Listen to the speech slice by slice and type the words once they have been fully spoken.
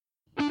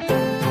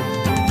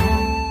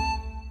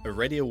a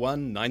Radio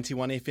 1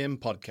 91 FM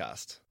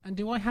podcast. And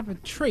do I have a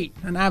treat,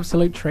 an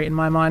absolute treat in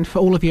my mind for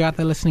all of you out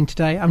there listening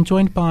today? I'm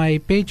joined by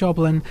Bea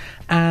Joblin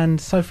and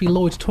Sophie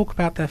Lloyd to talk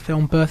about their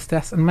film Births,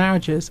 Deaths and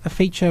Marriages, a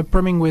feature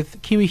brimming with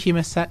Kiwi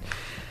humour set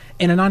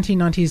in a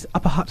 1990s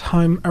Upper Hutt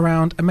home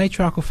around a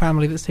matriarchal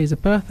family that sees a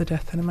birth, a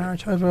death and a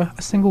marriage over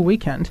a single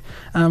weekend.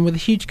 With a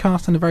huge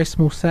cast and a very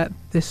small set,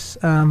 this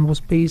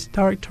was Bea's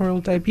directorial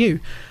debut,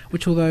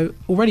 which, although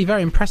already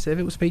very impressive,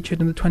 it was featured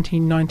in the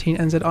 2019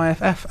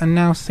 NZIFF and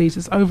now sees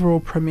its overall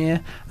premiere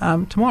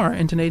tomorrow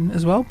in Dunedin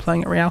as well,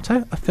 playing at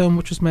Rialto, a film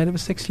which was made over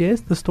 6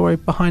 years. The story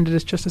behind it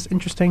is just as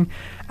interesting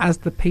as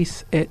the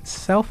piece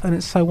itself, and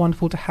it's so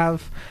wonderful to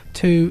have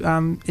two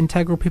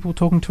integral people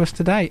talking to us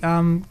today.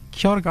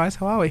 Kia ora, guys,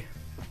 how are we?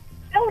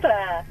 Kia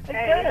ora.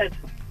 Good.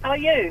 How are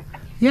you?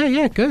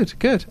 Yeah, good.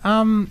 If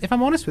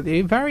I'm honest with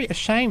you, very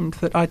ashamed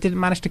that I didn't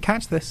manage to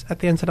catch this at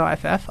the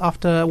NZIFF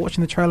after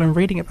watching the trailer and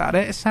reading about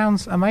it. It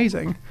sounds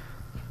amazing.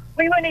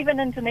 We weren't even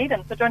in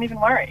Dunedin, so don't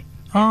even worry.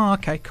 Oh,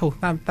 okay, cool.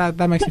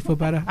 That makes me feel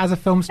better. As a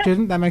film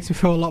student, that makes me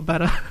feel a lot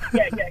better.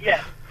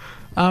 Yeah.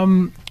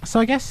 So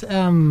I guess,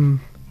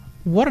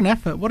 what an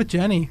effort, what a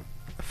journey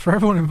for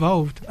everyone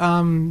involved.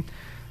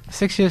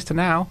 6 years to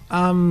now.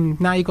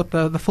 Now you got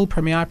the full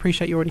premiere. I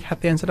appreciate you already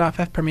had the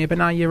NZIFF premiere, but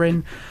now you're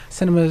in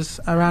cinemas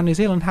around New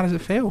Zealand. How does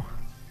it feel?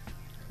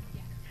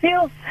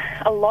 Feels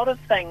a lot of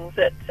things.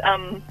 It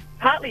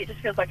partly it just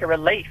feels like a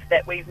relief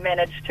that we've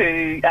managed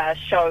to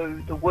show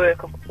the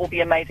work of all the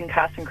amazing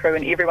cast and crew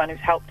and everyone who's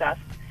helped us.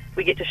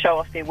 We get to show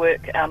off their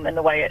work in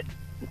the way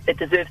it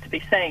deserves to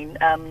be seen.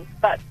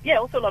 But yeah,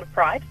 also a lot of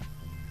pride.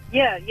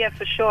 Yeah,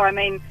 for sure. I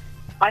mean,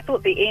 I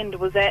thought the end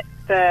was at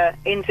the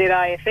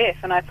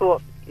NZIFF, and I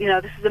thought, you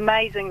know, this is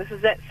amazing. This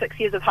is that 6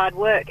 years of hard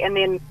work, and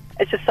then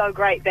it's just so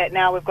great that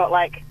now we've got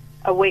like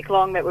a week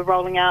long that we're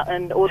rolling out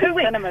in all the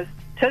cinemas.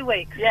 2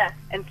 weeks, yeah,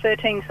 and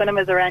 13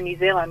 cinemas around New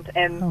Zealand,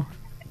 and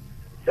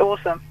it's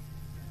awesome.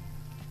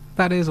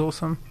 That is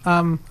awesome.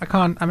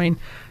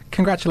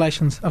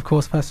 Congratulations, of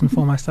course, first and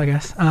foremost, I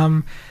guess.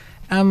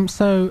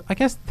 So I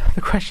guess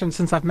the question,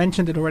 since I've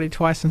mentioned it already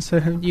twice, and so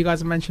you guys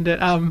have mentioned it,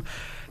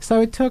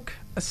 so it took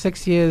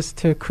 6 years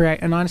to create,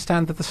 and I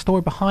understand that the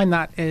story behind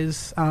that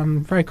is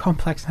very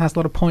complex and has a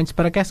lot of points,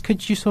 but I guess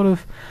could you sort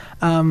of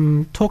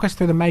talk us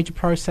through the major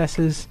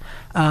processes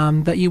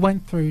that you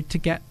went through to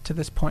get to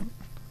this point?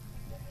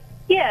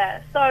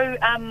 Yeah, so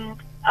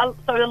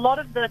a lot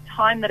of the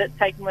time that it's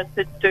taken was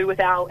to do with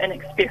our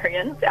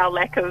inexperience, our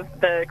lack of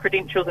the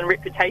credentials and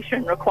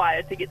reputation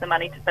required to get the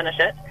money to finish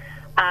it.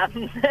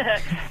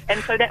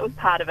 And so that was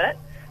part of it.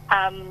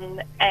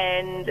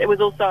 And it was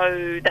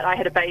also that I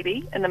had a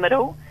baby in the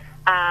middle,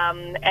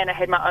 and I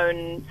had my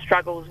own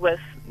struggles with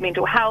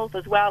mental health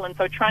as well. And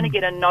so trying to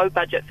get a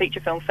no-budget feature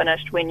film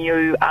finished when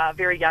you are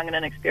very young and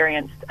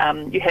inexperienced,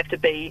 you have to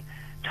be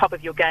top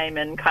of your game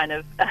and kind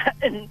of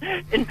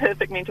in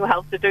perfect mental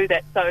health to do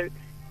that. So,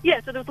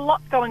 yeah, so there was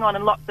lots going on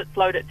and lots that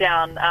slowed it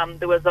down.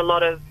 There was a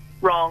lot of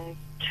wrong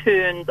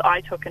turns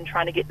I took in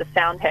trying to get the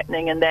sound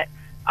happening, and that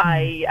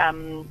I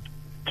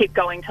kept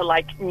going to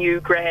like new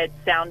grad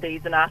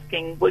soundies and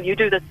asking, will you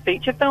do this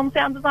feature film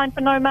sound design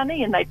for no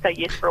money? And they'd say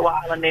yes for a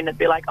while, and then it'd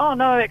be like, oh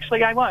no,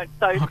 actually I won't.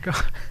 So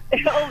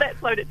all that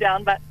slowed it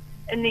down. But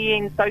in the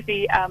end,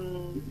 Sophie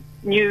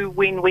knew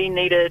when we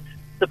needed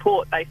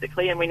support,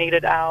 basically, and we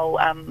needed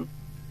our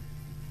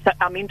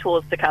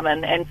mentors to come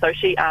in. And so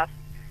she asked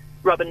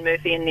Robin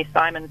Murphy and Ness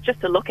Simons just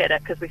to look at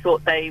it, because we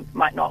thought they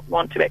might not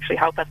want to actually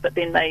help us, but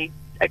then they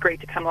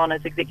agreed to come on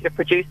as executive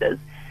producers.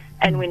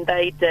 And when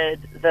they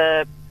did,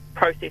 the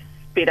process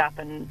sped up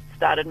and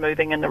started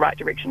moving in the right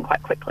direction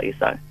quite quickly.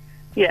 So,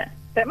 yeah.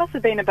 That must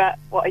have been about,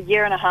 a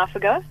year and a half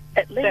ago?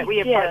 At least, that we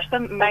approached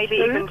them, maybe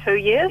even 2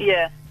 years?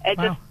 Yeah.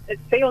 It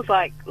feels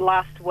like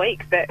last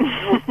week that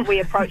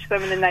we approached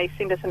them, and then they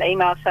sent us an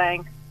email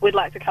saying, we'd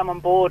like to come on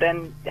board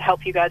and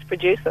help you guys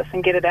produce this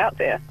and get it out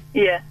there.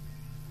 Yeah.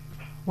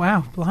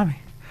 Wow, blimey.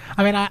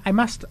 I mean, I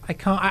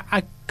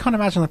can't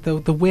imagine that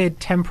the weird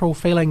temporal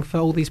feeling for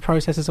all these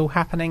processes all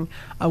happening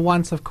at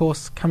once, of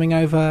course, coming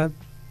over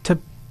to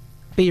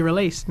be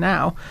released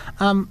now.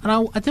 And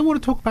I did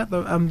want to talk about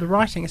the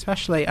writing,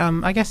 especially.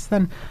 I guess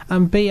then,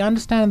 Bea, I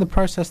understand the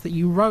process that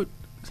you wrote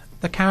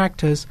the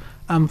characters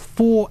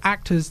for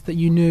actors that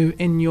you knew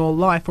in your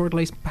life, or at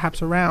least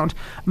perhaps around.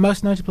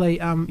 Most notably,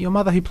 your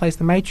mother, who plays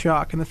the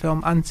matriarch in the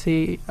film,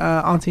 Auntie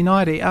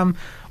Naidi.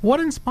 What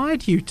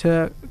inspired you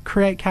to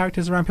create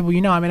characters around people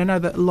you know? I mean, I know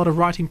that a lot of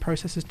writing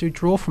processes do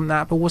draw from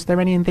that, but was there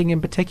anything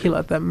in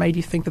particular that made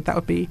you think that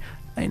would be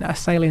a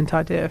salient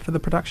idea for the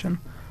production?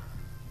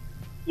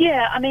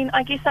 Yeah, I mean,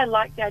 I guess I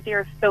like the idea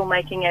of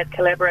filmmaking as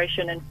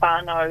collaboration and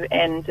whānau,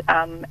 and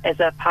as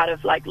a part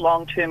of like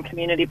long-term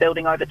community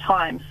building over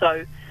time.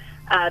 So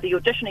the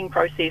auditioning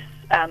process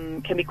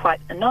can be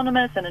quite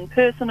anonymous and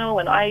impersonal,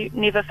 and I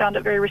never found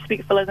it very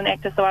respectful as an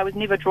actor, so I was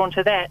never drawn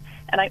to that.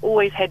 And I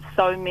always had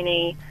so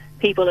many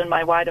people in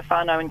my wider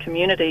whānau and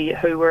community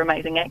who were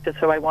amazing actors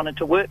who I wanted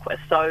to work with.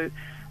 So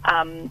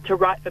to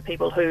write for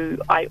people who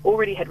I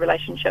already had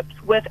relationships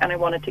with and I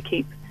wanted to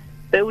keep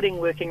building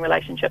working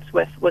relationships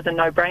with was a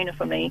no-brainer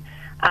for me.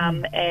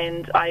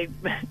 And I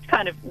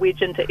kind of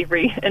wedge into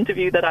every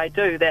interview that I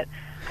do that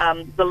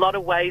there's a lot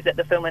of ways that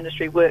the film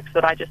industry works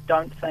that I just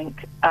don't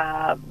think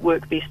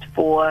work best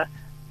for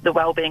the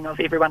well-being of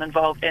everyone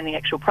involved and the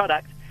actual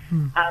product.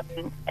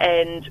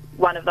 And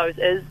one of those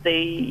is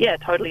the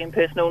totally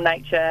impersonal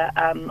nature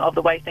of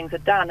the way things are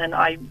done. And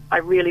I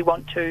really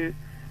want to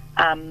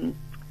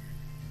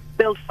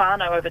build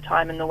whānau over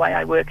time in the way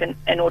I work, and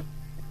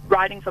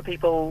writing for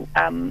people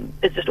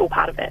is just all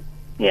part of that.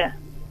 Yeah.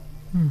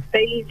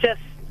 Be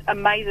just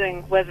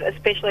amazing with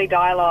especially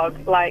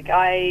dialogue. Like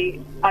I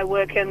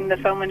work in the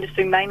film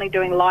industry mainly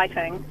doing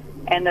lighting,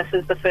 and this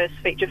is the first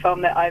feature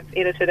film that I've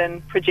edited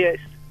and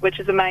produced, which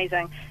is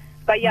amazing.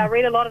 But yeah, I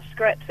read a lot of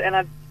scripts,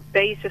 and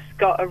Bee's just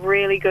got a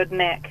really good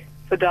knack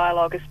for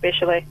dialogue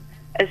especially.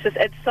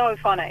 It's so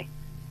funny.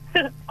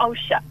 Oh,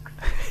 shucks.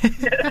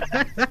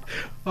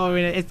 Well, I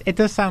mean, it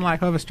does sound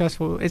like over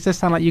stressful. It does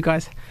sound like you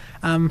guys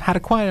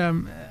had quite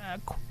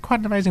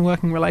an amazing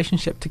working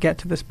relationship to get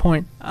to this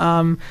point.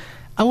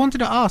 I wanted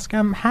to ask,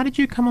 how did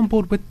you come on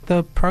board with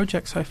the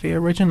project, Sophie,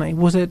 originally?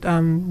 Was it,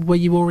 were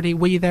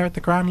you there at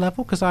the ground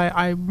level? Because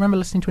I remember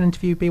listening to an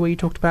interview, B, where you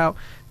talked about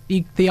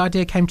the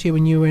idea came to you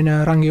when you were in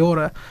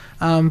Rangiora.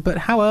 But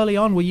how early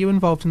on were you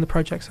involved in the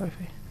project,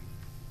 Sophie?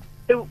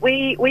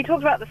 We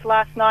talked about this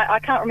last night. I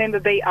can't remember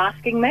B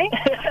asking me.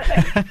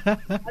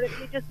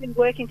 We've just been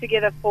working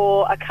together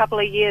for a couple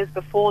of years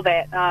before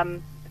that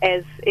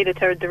as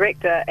editor and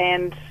director,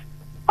 and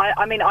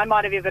I mean, I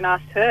might have even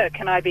asked her,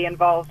 can I be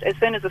involved? As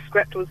soon as the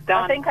script was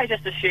done. I think I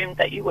just assumed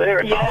that you were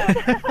involved.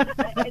 Yeah.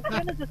 As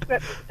soon as the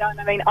script was done,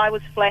 I mean, I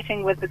was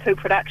flatting with the two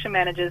production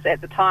managers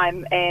at the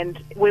time, and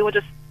we were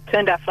just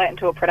turned our flat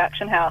into a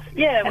production house.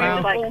 Yeah, we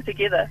were like all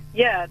together.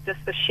 Yeah, just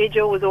the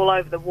schedule was all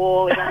over the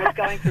wall. Everyone was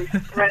going through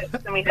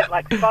scripts, and we had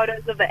like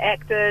photos of the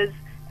actors.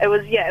 It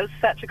was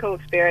such a cool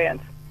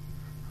experience.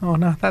 Oh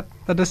no, that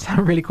does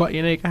sound really quite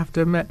unique, I have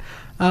to admit.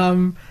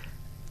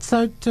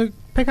 So to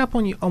pick up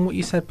on what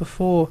you said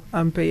before,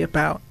 B,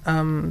 about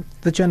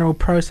the general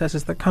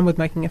processes that come with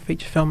making a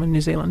feature film in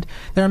New Zealand,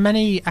 there are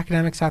many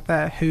academics out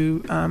there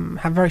who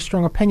have very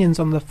strong opinions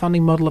on the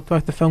funding model of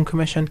both the Film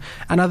Commission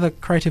and other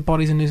creative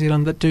bodies in New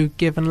Zealand that do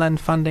give and lend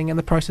funding, and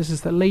the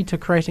processes that lead to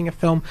creating a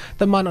film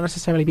that might not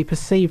necessarily be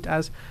perceived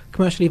as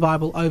commercially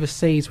viable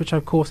overseas, which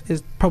of course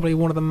is probably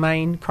one of the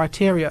main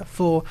criteria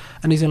for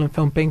a New Zealand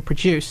film being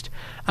produced.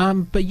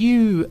 But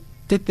you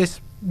did this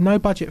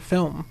no-budget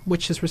film,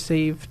 which has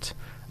received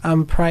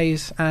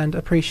praise and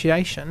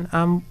appreciation.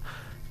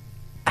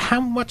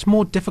 How much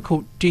more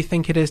difficult do you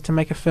think it is to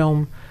make a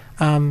film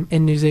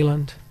in New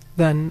Zealand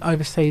than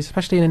overseas,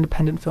 especially an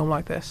independent film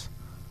like this?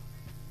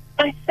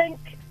 I think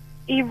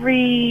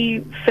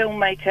every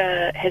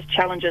filmmaker has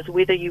challenges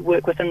whether you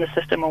work within the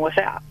system or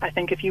without. I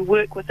think if you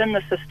work within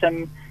the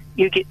system,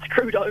 you get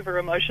screwed over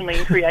emotionally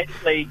and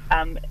creatively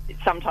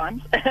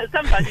sometimes.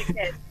 Sometimes you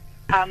can.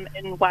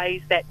 In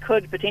ways that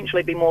could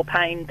potentially be more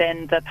pain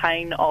than the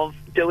pain of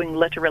doing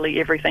literally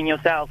everything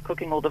yourself,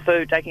 cooking all the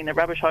food, taking the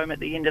rubbish home at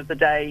the end of the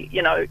day,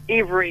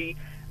 every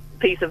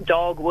piece of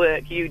dog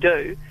work you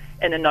do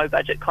in a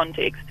no-budget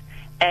context.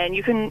 And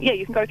you can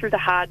go through the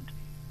hard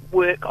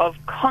work of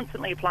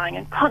constantly applying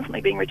and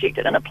constantly being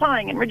rejected and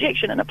applying and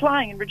rejection and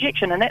applying and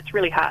rejection, and that's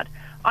really hard.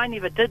 I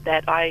never did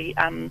that. I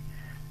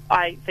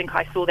think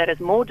I saw that as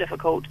more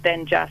difficult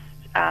than just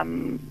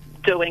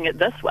doing it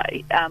this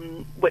way,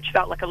 which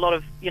felt like a lot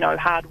of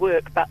hard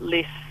work, but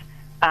less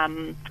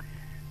of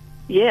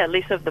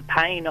the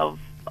pain of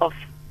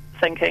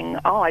thinking,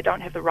 I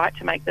don't have the right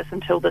to make this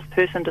until this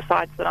person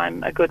decides that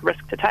I'm a good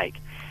risk to take.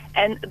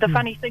 And the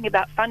funny thing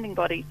about funding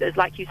bodies is,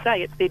 like you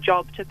say, it's their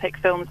job to pick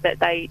films that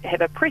they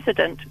have a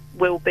precedent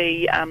will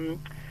be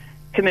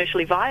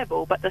commercially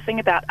viable. But the thing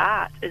about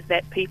art is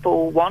that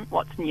people want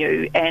what's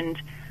new, and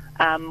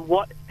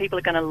what people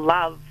are going to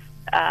love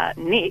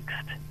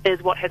next is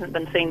what hasn't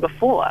been seen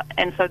before.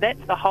 And so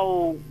that's the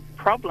whole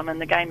problem in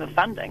the game of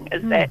funding,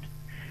 is that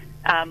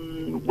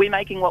we're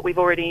making what we've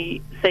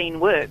already seen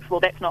works.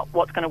 Well, that's not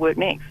what's going to work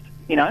next,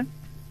 No,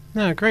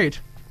 agreed.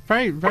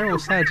 Very, very well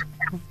said.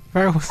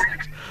 Very well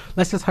said.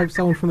 Let's just hope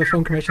someone from the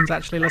Film Commission's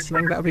actually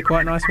listening. That would be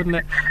quite nice, wouldn't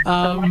it?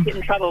 I might get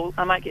in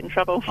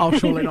trouble. Oh,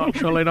 surely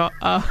not.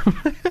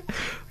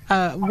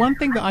 One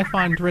thing that I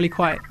find really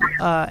quite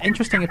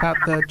interesting about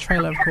the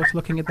trailer, of course,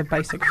 looking at the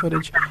basic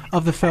footage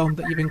of the film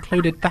that you've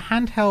included, the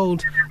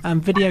handheld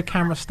video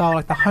camera style,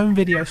 like the home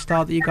video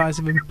style that you guys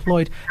have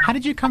employed. How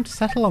did you come to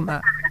settle on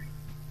that?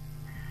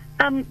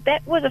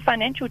 That was a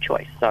financial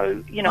choice.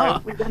 So, we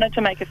wanted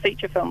to make a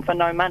feature film for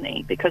no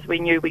money because we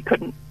knew we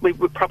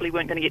probably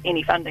weren't going to get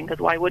any funding,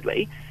 because why would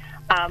we?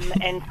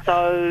 And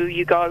so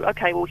you go,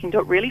 okay, well, we can do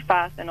it really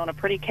fast and on a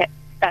pretty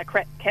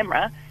crap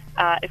camera,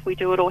 if we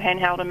do it all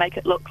handheld and make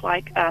it look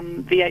like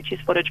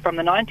VHS footage from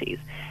the 90s.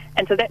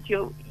 And so that's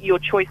your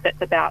choice.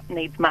 That's about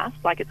needs must,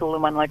 like it's all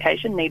in one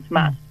location, needs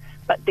must.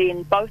 But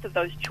then both of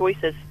those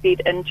choices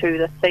fed into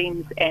the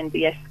themes and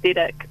the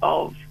aesthetic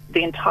of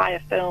the entire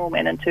film,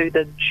 and into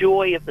the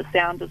joy of the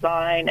sound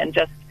design, and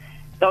just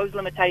those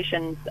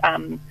limitations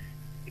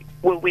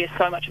where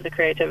so much of the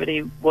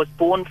creativity was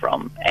born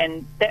from.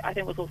 And that, I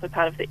think, was also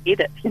part of the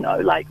edit,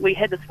 like we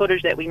had this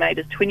footage that we made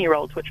as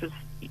 20-year-olds, which was,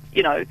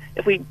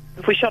 if we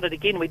shot it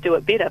again, we'd do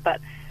it better. But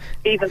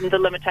even the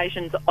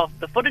limitations of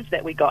the footage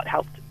that we got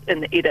helped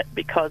in the edit,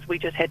 because we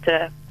just had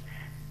to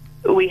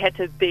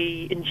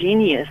be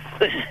ingenious.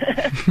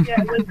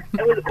 Yeah,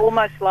 it was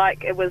almost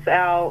like it was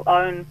our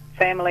own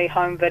family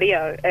home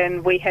video,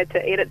 and we had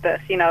to edit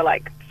this,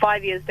 like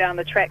 5 years down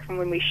the track from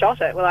when we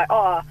shot it. We're like,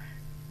 oh,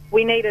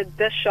 we needed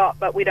this shot,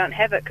 but we don't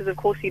have it, because of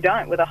course you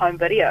don't with a home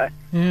video.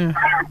 Yeah.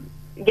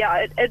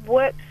 Yeah, it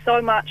worked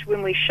so much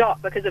when we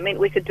shot, because it meant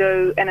we could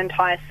do an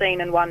entire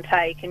scene in one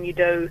take, and you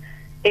do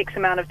X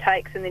amount of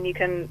takes and then you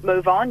can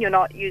move on. You're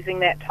not using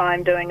that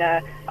time doing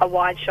a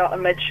wide shot, a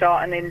mid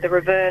shot, and then the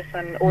reverse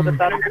and all this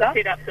other stuff.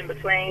 Setups in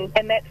between.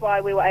 And that's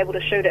why we were able to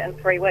shoot it in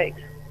 3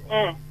 weeks.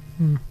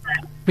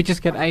 We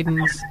just get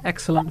Aiden's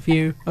excellent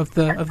view of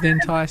the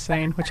entire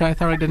scene, which I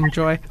thoroughly did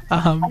enjoy.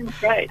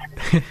 Great.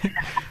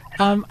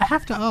 I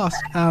have to ask,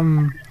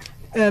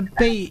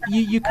 B,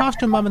 you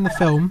cast your mum in the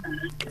film,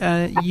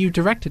 you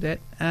directed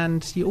it,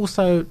 and you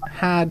also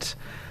had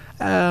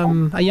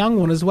a young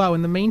one as well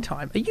in the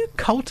meantime. Are you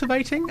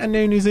cultivating a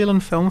new New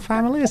Zealand film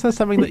family? Is that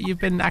something that you've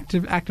been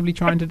actively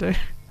trying to do?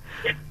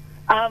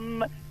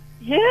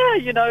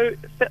 Yeah,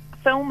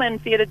 film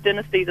and theatre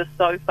dynasties are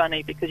so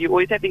funny, because you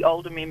always have the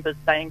older members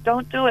saying,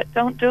 don't do it,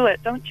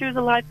 don't choose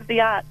a life of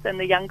the arts, and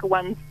the younger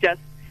ones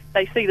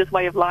they see this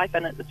way of life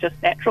and it's just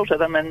natural to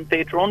them and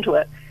they're drawn to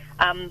it.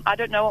 I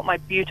don't know what my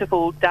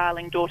beautiful,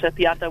 darling daughter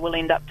Piata will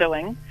end up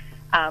doing.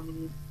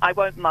 I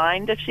won't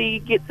mind if she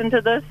gets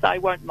into this. I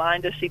won't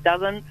mind if she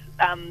doesn't.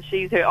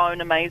 She's her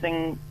own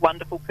amazing,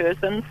 wonderful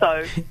person.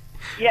 So,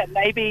 yeah,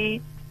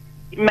 maybe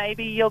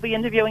you'll be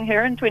interviewing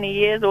her in 20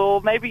 years,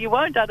 or maybe you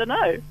won't. I don't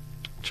know.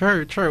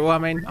 True. Well, I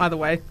mean, either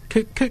way,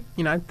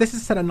 this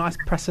has set a nice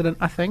precedent,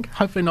 I think.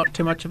 Hopefully not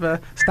too much of a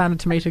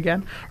standard to meet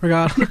again,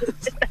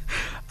 regardless.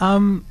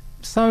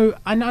 So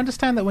I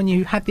understand that when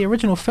you had the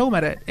original film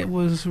edit, it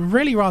was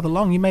really rather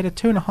long. You made a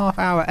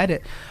 2.5-hour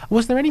edit.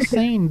 Was there any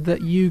scene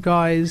that you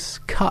guys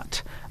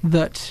cut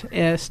that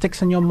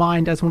sticks in your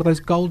mind as one of those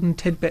golden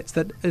tidbits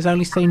that is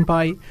only seen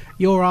by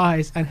your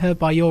eyes and heard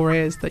by your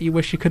ears that you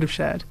wish you could have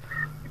shared?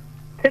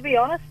 To be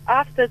honest,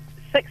 after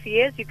 6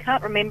 years, you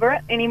can't remember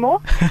it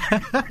anymore.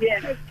 Yeah,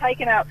 it was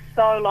taken out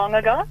so long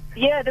ago.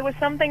 Yeah, there were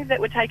some things that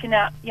were taken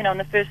out, in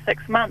the first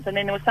 6 months, and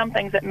then there were some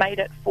things that made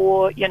it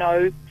for,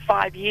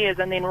 5 years,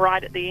 and then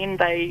right at the end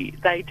they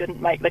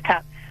didn't make the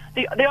cut.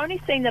 The only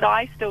scene that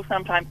I still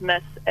sometimes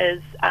miss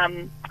is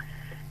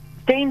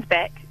Dean's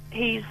back.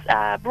 He's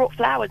brought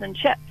flowers and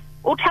chips.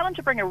 Well, tell him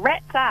to bring a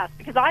rat's ass,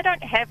 because I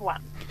don't have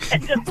one.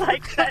 And just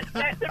like that's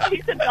a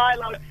piece of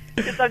dialogue.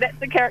 So that's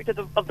the character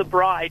of the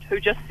bride, who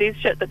just says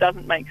shit that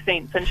doesn't make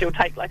sense, and she'll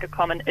take like a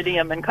common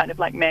idiom and kind of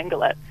like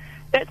mangle it.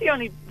 That's the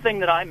only thing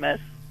that I miss.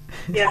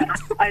 Yeah,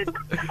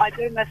 I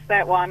do miss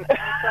that one.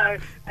 So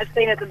a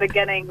scene at the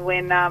beginning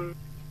when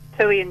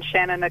Tui and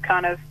Shannon are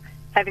kind of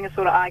having a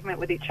sort of argument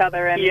with each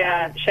other,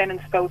 and Shannon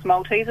spills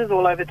Maltesers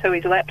all over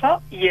Tui's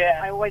laptop. Yeah.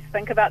 I always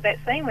think about that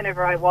scene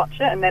whenever I watch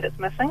it, and that it's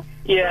missing.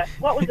 Yeah.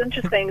 What was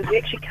interesting is we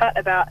actually cut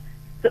about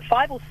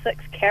 5 or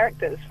 6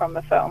 characters from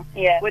the film,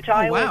 which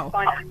I always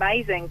find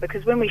amazing,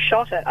 because when we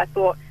shot it, I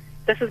thought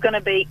this is going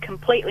to be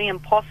completely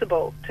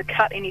impossible to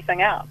cut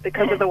anything out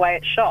because of the way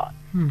it's shot.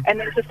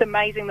 And it's just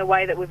amazing the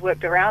way that we've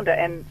worked around it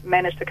and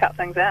managed to cut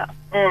things out.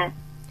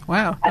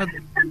 Wow.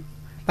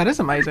 That is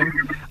amazing.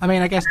 I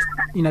mean, I guess,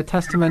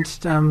 testament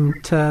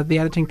to the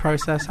editing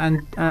process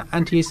and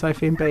to you,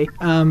 Sophie and B.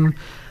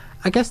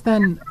 I guess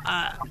then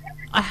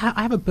I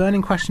have a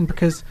burning question,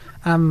 because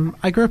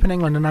I grew up in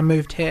England and I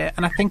moved here,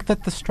 and I think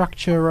that the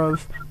structure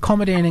of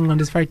comedy in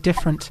England is very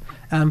different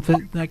for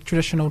like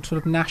traditional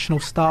sort of national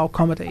style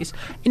comedies.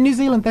 In New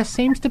Zealand, there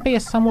seems to be a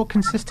somewhat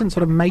consistent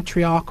sort of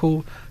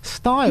matriarchal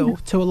style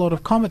to a lot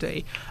of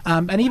comedy,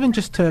 and even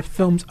just to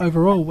films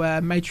overall,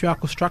 where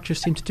matriarchal structures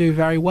seem to do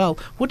very well.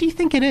 What do you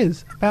think it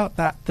is about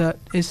that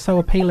is so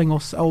appealing,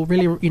 or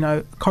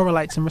really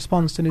correlates and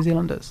responds to New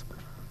Zealanders?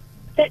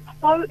 That's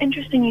so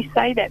interesting you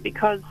say that,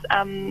 because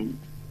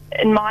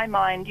in my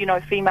mind,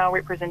 female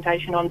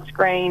representation on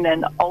screen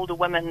and older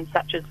women,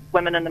 such as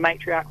women in the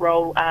matriarch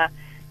role, are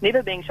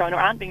never being shown or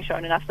aren't being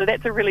shown enough. So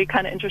that's a really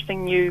kind of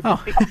interesting new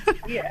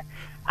perspective.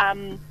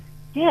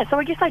 So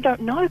I guess I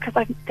don't know,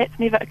 because that's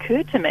never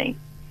occurred to me.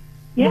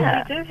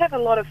 Yeah. We do have a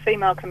lot of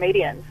female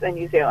comedians in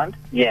New Zealand.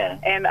 Yeah.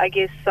 And I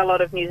guess a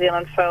lot of New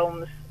Zealand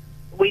films,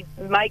 we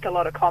make a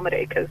lot of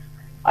comedy because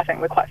I think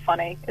we're quite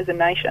funny as a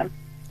nation.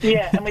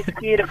 Yeah, and we're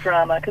scared of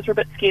drama because we're a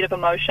bit scared of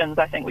emotions.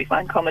 I think we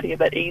find comedy a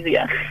bit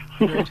easier.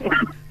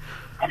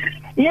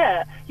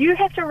 Yeah, you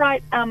have to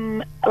write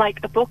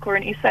like a book or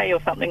an essay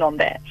or something on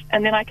that,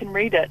 and then I can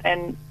read it.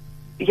 And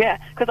yeah,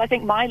 because I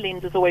think my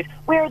lens is always,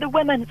 where are the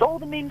women? It's all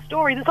the men's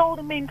stories. It's all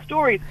the men's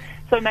stories.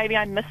 So maybe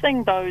I'm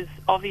missing those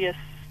obvious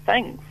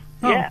things.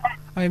 Yeah.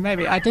 I mean,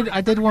 maybe I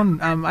did one.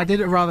 I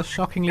did a rather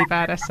shockingly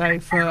bad essay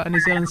for a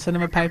New Zealand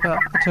cinema paper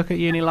I took at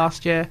uni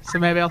last year. So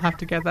maybe I'll have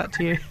to get that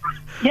to you.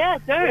 Yeah,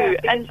 do,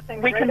 and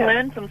we can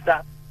learn some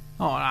stuff.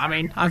 Oh, I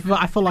mean, I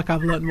feel like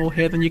I've learned more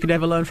here than you could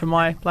ever learn from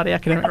my bloody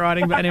academic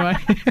writing, but anyway.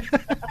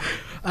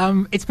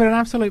 It's been an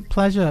absolute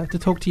pleasure to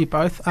talk to you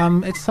both.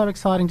 It's so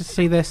exciting to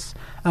see this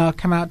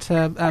come out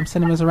to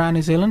cinemas around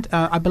New Zealand.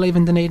 I believe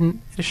in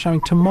Dunedin it is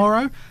showing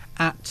tomorrow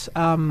at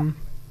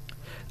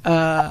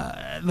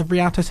the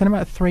Rialto Cinema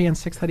at 3 and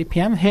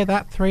 6:30pm. Hear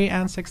that, 3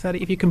 and 6:30.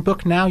 If you can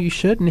book now, you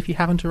should, and if you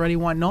haven't already,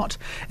 why not?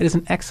 It is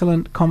an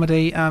excellent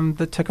comedy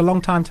that took a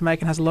long time to make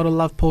and has a lot of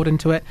love poured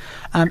into it.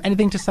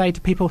 Anything to say to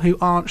people who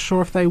aren't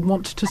sure if they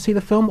want to see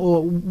the film,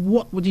 or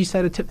what would you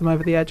say to tip them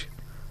over the edge?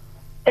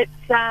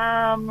 It's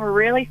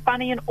really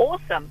funny and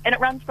awesome, and it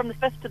runs from the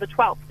 5th to the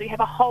 12th, so you have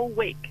a whole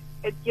week.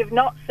 You've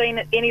not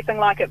seen anything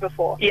like it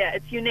before. Yeah,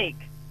 it's unique.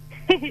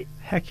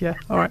 Heck yeah.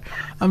 All right.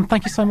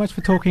 Thank you so much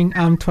for talking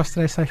to us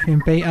today, Sophie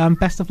and B.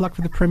 Best of luck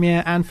for the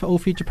premiere and for all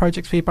future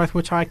projects for you both,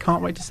 which I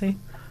can't wait to see.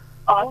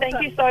 Oh,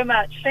 thank you so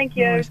much. Thank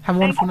you. No worries. Have a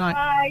wonderful night.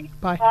 Bye.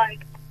 Bye. Bye.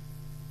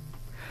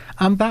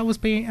 That was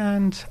B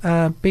and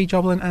B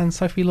Joblin and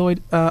Sophie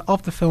Lloyd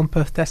of the film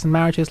Birth, Deaths and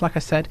Marriages. Like I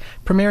said,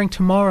 premiering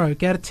tomorrow.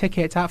 Get a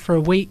ticket. It's out for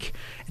a week.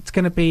 It's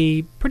going to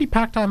be pretty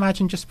packed, I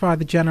imagine, just by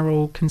the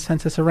general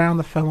consensus around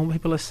the film, what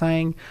people are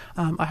saying.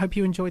 I hope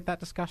you enjoyed that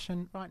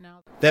discussion right now.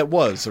 That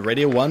was a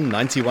Radio 1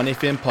 91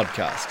 FM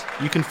podcast.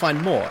 You can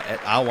find more at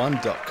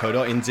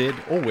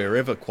r1.co.nz or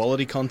wherever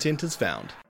quality content is found.